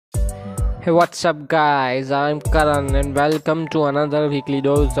Hey, what's up guys, I'm Karan and welcome to another weekly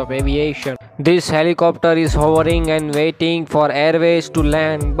dose of aviation. This helicopter is hovering and waiting for airways to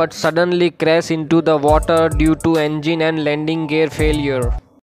land but suddenly crash into the water due to engine and landing gear failure.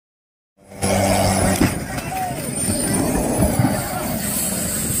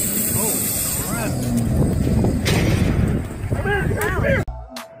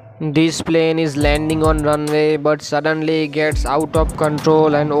 This plane is landing on runway but suddenly gets out of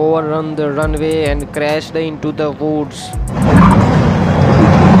control and overrun the runway and crashed into the woods.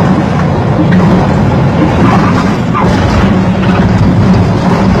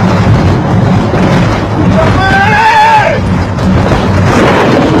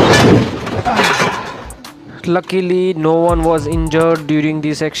 Luckily, no one was injured during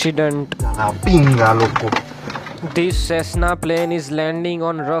this accident. This Cessna plane is landing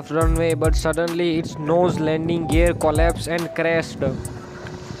on rough runway but suddenly its nose landing gear collapsed and crashed.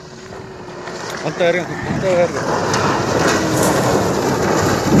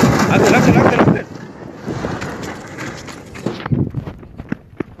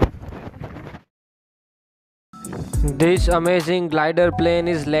 This amazing glider plane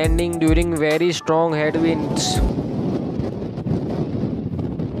is landing during very strong headwinds.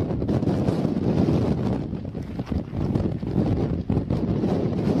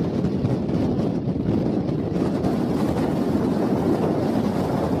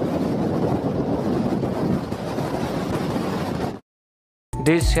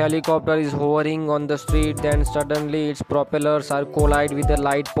 This helicopter is hovering on the street, then suddenly its propellers are collide with the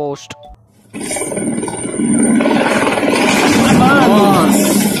light post.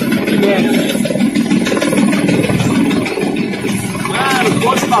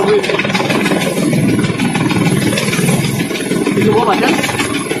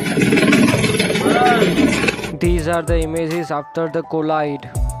 These are the images after the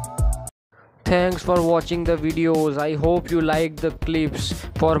collide. Thanks for watching the videos. I hope you liked the clips.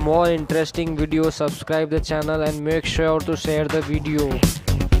 For more interesting videos, subscribe the channel and make sure to share the video.